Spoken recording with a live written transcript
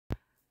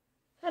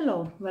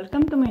Hello,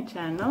 welcome to my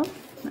channel.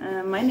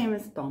 My name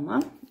is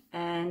Toma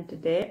and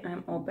today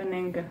I'm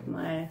opening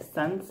my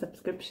son's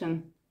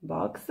subscription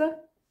box,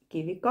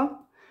 Kiwico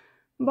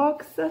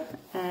box,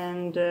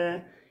 and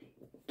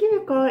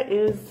Kiwico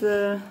is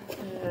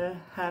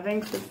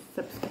having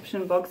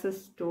subscription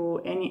boxes to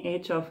any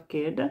age of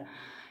kid,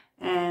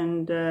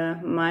 and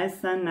my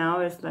son now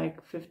is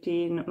like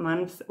 15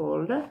 months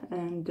old,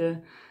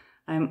 and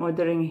I'm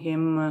ordering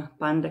him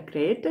Panda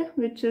crate,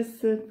 which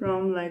is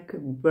from like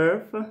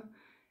birth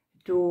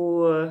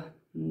to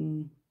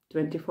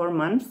 24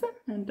 months,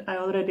 and I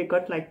already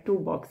got like 2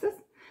 boxes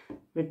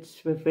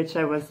with which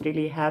I was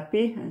really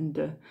happy,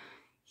 and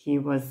he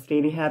was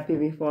really happy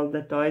with all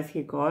the toys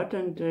he got,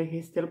 and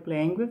he's still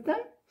playing with them.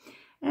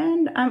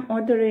 And I'm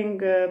ordering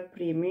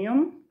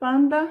Premium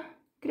Panda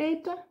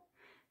crate,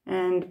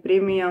 and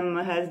Premium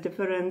has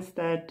difference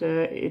that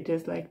it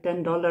is like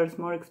 $10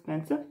 more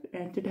expensive,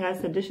 and it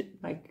has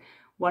like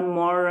one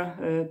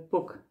more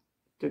book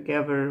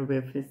together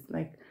with his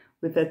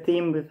with a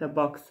theme, with a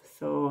box.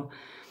 So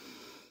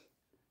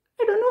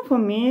I don't know, for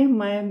me,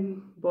 my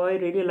boy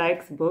really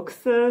likes books,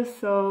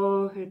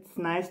 so it's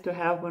nice to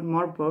have one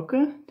more book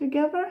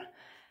together.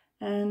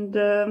 And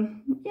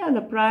yeah,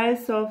 the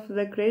price of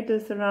the crate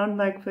is around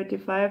like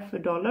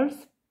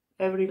 $35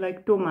 every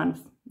like 2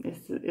 months.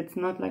 It's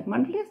not like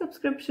monthly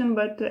subscription,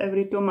 but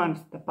every 2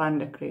 months the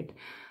Panda crate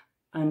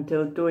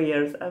until 2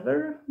 years.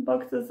 Other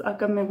boxes are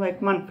coming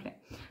like monthly.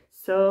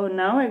 So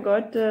now I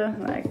got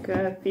like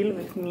a Feel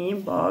With Me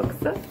box.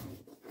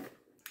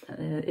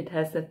 It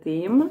has a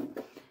theme,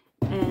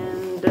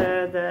 and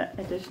the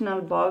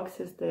additional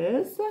box is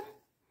this,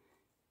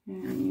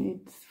 and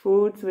it's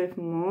Foods with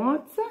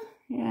Moods.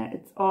 Yeah,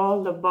 it's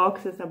all the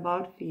boxes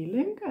about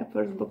feeling, a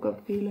first book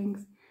of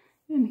feelings,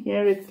 and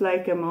here it's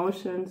like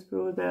emotions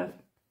through the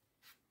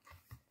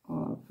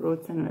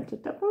fruits and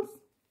vegetables.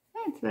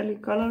 Yeah, it's very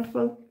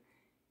colorful.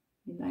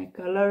 You like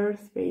colors,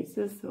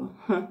 faces, so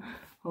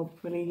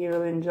hopefully he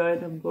will enjoy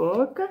the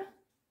book.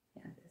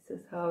 Yeah, this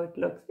is how it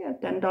looks. Yeah,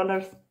 $10.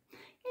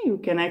 Yeah, you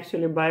can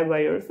actually buy by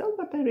yourself,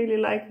 but I really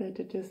like that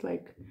it is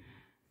like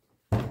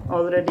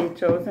already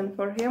chosen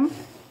for him.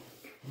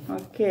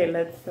 Okay,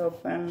 let's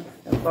open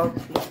the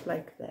box. Looks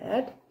like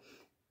that.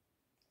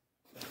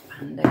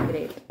 Panda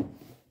crate.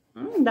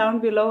 Down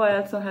below I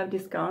also have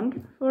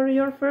discount for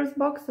your first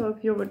box, so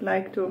if you would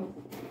like to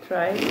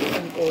try it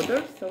and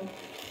order, so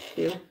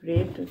feel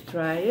free to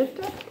try it.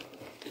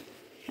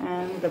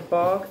 And the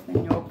box,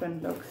 when you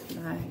open, looks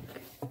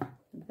like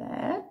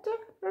that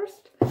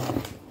first.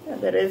 Yeah,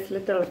 there is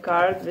little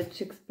card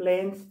which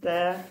explains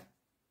the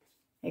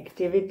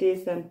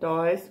activities and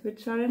toys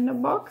which are in the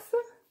box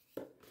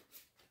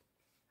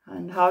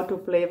and how to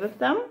play with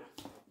them.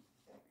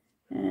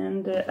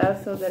 And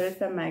also there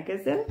is a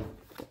magazine,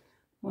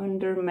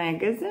 Wonder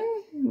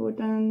magazine.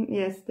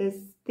 Yes, this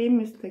theme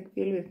is like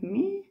Feel With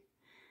Me.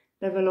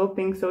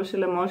 Developing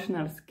social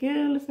emotional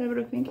skills,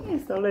 everything.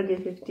 He's already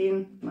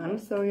 15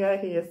 months, so yeah,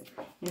 he has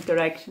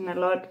interaction a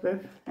lot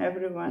with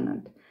everyone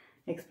and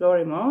explore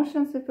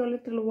emotions with your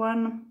little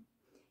one.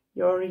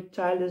 Your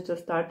child is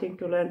just starting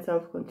to learn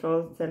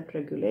self-control and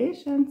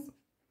self-regulations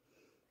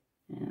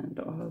and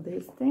all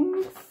these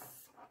things.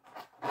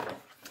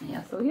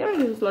 Yeah, so here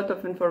is a lot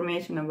of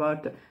information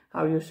about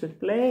how you should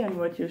play and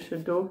what you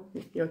should do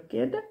with your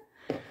kid.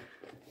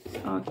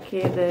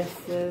 Okay,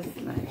 this is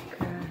like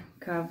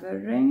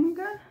covering,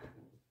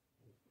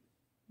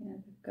 yeah,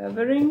 the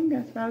covering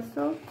as well.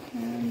 So,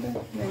 and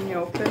when you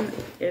open,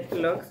 it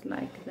looks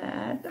like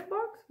that, the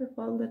box with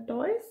all the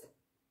toys.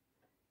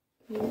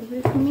 Here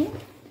with me,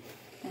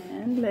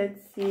 and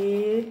let's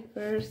see.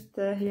 First,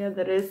 here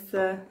there is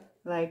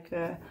like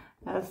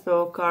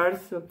also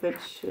cards of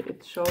which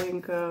it's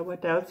showing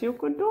what else you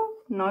could do,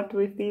 not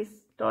with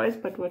these toys,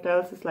 but what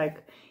else is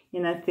like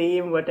in a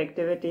theme, what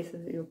activities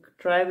you could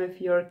try with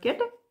your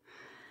kid.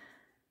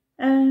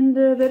 And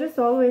there is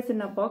always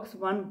in a box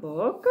one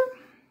book.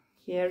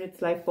 Here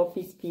it's like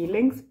Poppy's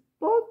Feelings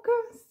book.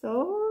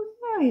 So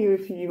yeah,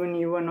 when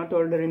you are not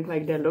ordering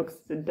like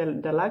deluxe,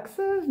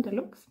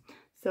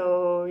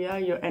 so yeah,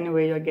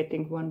 you're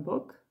getting one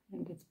book,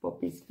 and it's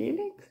Poppy's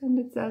Feelings, and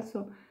it's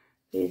also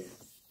these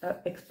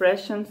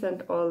expressions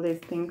and all these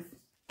things.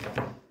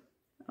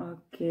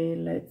 Okay,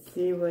 let's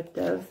see what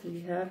else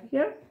we have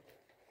here.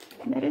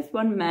 There is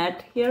one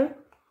mat here.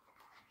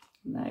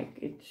 Like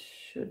it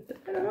should,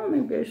 I don't know,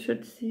 maybe I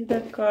should see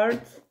the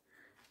cards,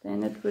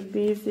 then it would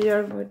be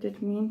easier what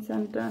it means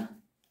and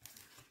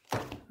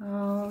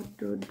how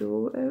to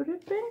do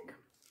everything.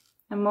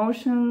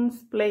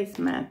 Emotions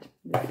placemat.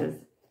 This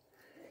is,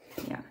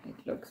 yeah, it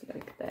looks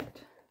like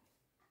that.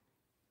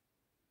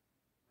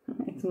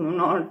 It's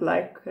not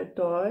like a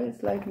toy,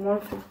 it's like more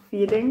for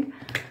feeding.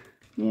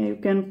 Yeah, you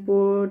can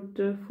put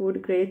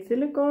food grade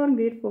silicone,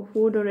 great for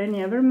food or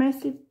any other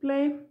messy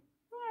play.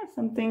 Yeah,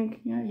 something,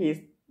 yeah,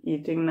 he's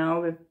eating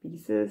now with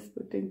pieces,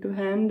 putting to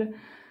hand,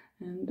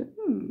 and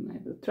I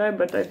will try,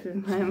 but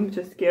I'm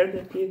just scared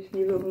that if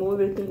he will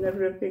move it and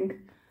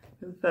everything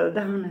will fall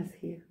down, as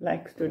he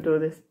likes to do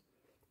this.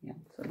 Yeah,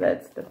 so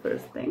that's the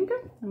first thing,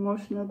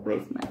 emotional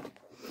placemat.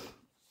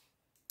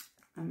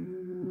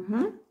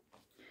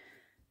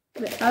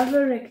 The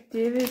other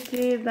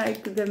activity,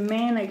 like the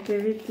main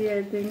activity,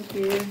 I think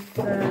is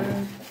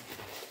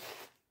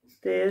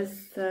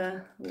this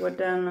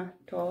wooden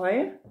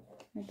toy.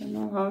 I don't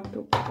know how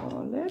to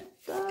call it.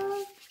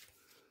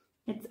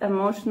 It's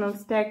emotional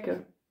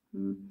stacker.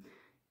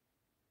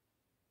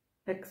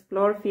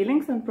 Explore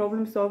feelings and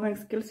problem-solving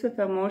skills with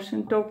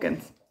emotion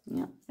tokens.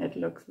 Yeah, it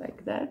looks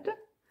like that.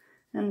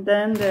 And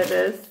then there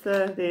is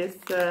these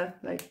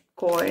like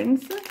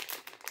coins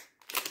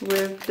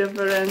with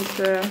different,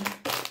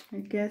 I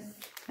guess,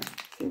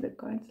 see the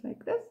coins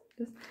like this,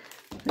 just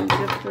with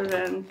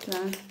different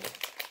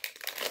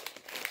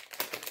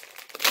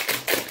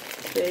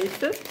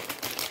faces.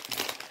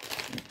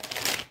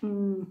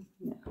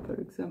 Yeah, for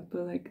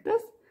example, like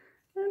this.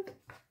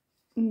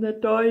 And the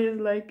toy is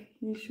like,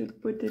 you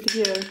should put it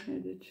here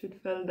and it should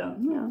fall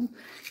down.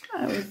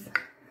 Yeah,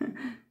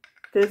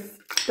 this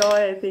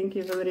toy I think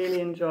you will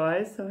really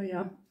enjoy. So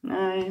yeah,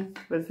 I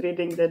was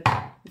reading that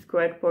it's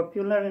quite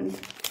popular and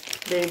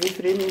babies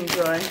really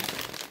enjoy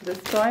this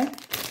toy.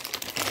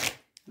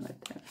 But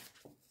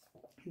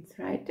it's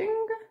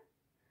writing.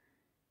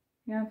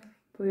 Yeah,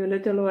 for your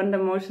little one, the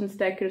motion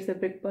stacker is a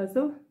big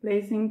puzzle.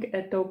 Placing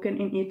a token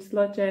in each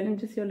slot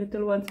challenges your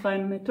little one's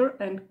fine motor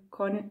and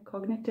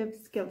cognitive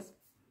skills.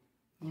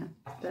 Yeah,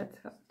 that's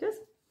how it is.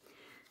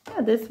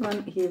 Yeah, this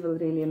one he will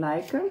really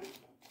like.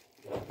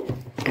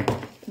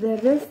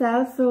 There is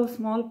also a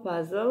small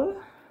puzzle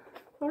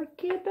for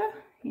kid.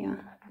 Yeah,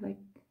 like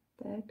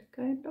that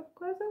kind of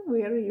puzzle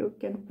where you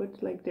can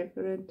put like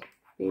different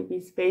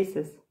baby's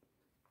faces.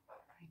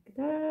 Like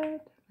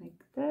that,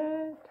 like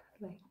that,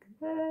 like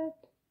that.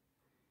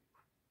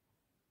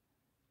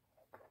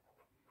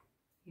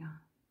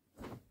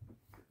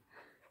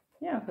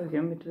 Yeah, for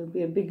him it will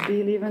be a big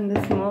deal, even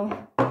the small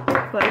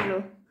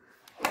puzzle.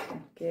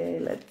 Okay,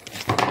 let's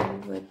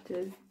see what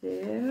is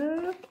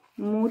there.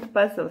 Mood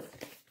puzzles.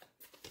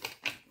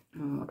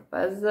 Mood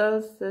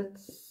puzzles, it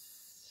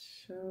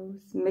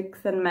shows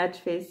mix and match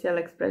facial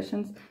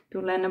expressions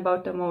to learn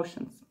about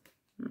emotions.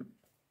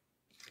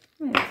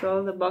 It's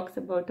all the box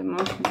about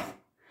emotions.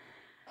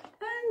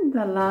 And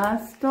the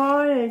last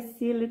toy, I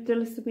see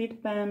little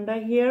sweet panda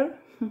here.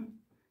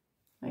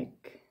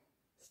 Like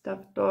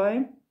stuffed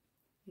toy.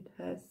 It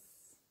has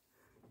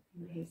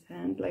in his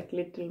hand like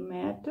little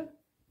mat.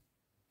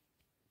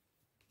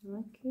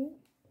 Okay,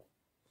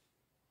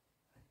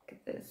 look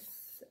at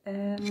this.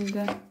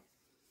 And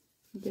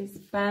this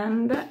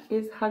panda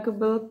is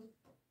huggable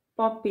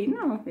puppy.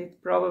 No, it's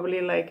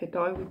probably like a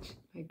toy which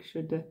like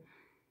should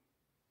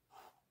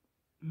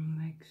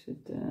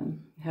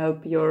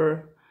help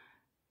your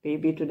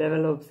baby to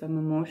develop some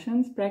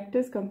emotions.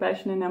 Practice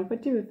compassion and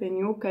empathy with a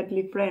new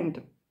cuddly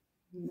friend.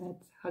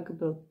 That's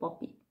huggable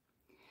puppy.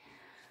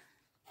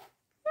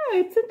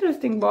 It's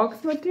interesting box,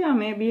 but yeah,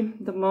 maybe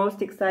the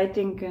most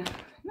exciting,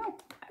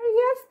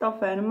 yes,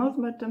 stuffed animals,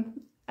 but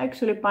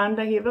actually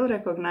panda he will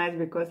recognize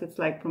because it's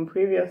like from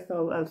previous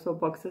also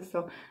boxes,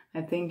 so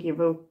I think he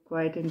will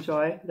quite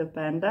enjoy the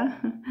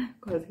panda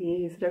because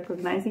he is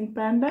recognizing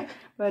panda.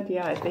 But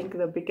yeah, I think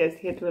the biggest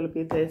hit will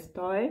be this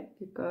toy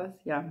because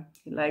yeah,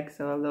 he likes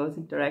all those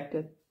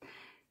interactive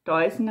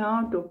toys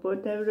now to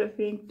put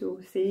everything,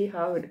 to see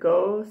how it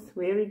goes,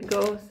 where it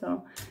goes.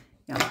 So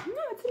yeah,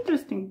 it's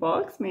interesting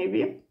box.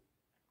 Maybe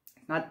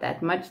not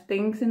that much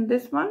things in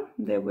this one.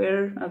 There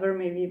were other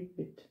maybe a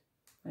bit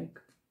like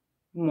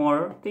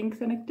more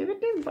things and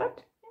activities,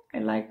 but I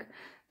like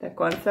the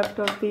concept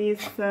of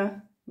these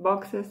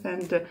boxes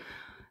and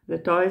the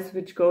toys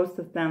which goes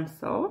with them.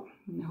 So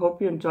I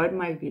hope you enjoyed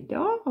my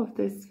video of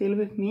this Feel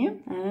With Me,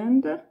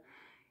 and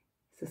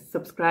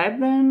subscribe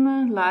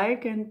then,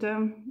 like, and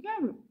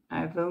yeah,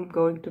 I will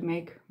going to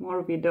make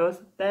more videos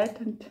of that,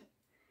 and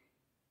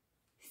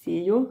see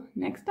you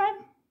next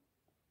time.